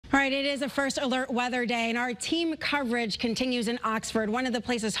All right, it is a first alert weather day, and our team coverage continues in Oxford, one of the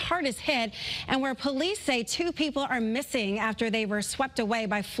places hardest hit, and where police say 2 people are missing after they were swept away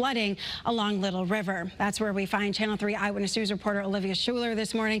by flooding along Little River. That's where we find Channel 3 Eyewitness News reporter Olivia Schuler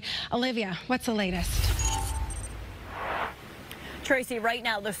this morning. Olivia, what's the latest? Tracy, right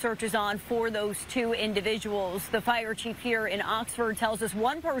now the search is on for those 2 individuals. The fire chief here in Oxford tells us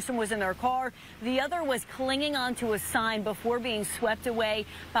one person was in their car. The other was clinging onto a sign before being swept away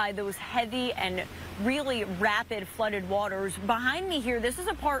by those heavy and really rapid flooded waters. Behind me here, this is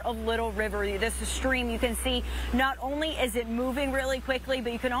a part of Little River. This stream, you can see not only is it moving really quickly,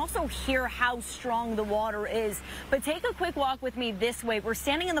 but you can also hear how strong the water is. But take a quick walk with me this way. We're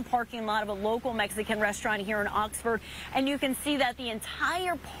standing in the parking lot of a local Mexican restaurant here in Oxford, and you can see that the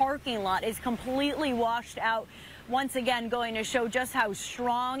entire parking lot is completely washed out. Once again, going to show just how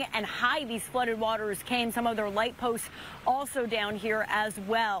strong and high these flooded waters came. Some of their light posts also down here as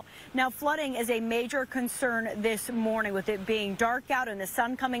well. Now, flooding is a major concern this morning. With it being dark out and the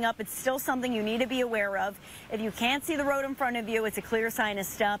sun coming up, it's still something you need to be aware of. If you can't see the road in front of you, it's a clear sign to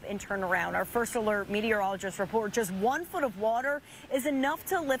stop and turn around. Our first alert meteorologists report just 1 foot of water is enough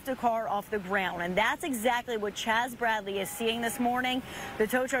to lift a car off the ground, and that's exactly what Chaz Bradley is seeing this morning. The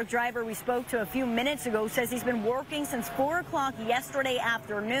tow truck driver we spoke to a few minutes ago says he's been working since 4 o'clock yesterday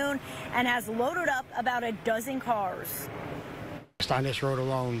afternoon and has loaded up about a dozen cars. Just on this road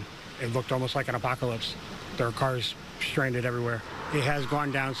alone, it looked almost like an apocalypse. There are cars stranded everywhere. It has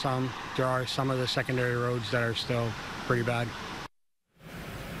gone down some. There are some of the secondary roads that are still pretty bad.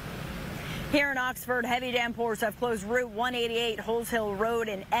 Here in Oxford, heavy downpours have closed Route 188, Holes Hill Road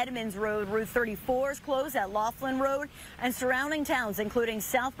and Edmonds Road. Route 34 is closed at Laughlin Road, and surrounding towns, including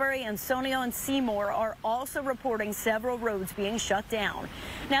Southbury, Ansonia, and Seymour, are also reporting several roads being shut down.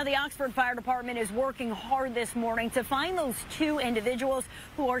 Now, the Oxford Fire Department is working hard this morning to find those 2 individuals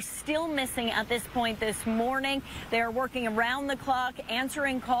who are still missing at this point this morning. They are working around the clock,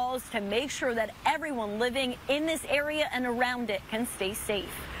 answering calls to make sure that everyone living in this area and around it can stay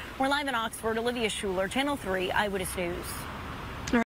safe. We're live in Oxford. Olivia Schuler, Channel 3 Eyewitness News.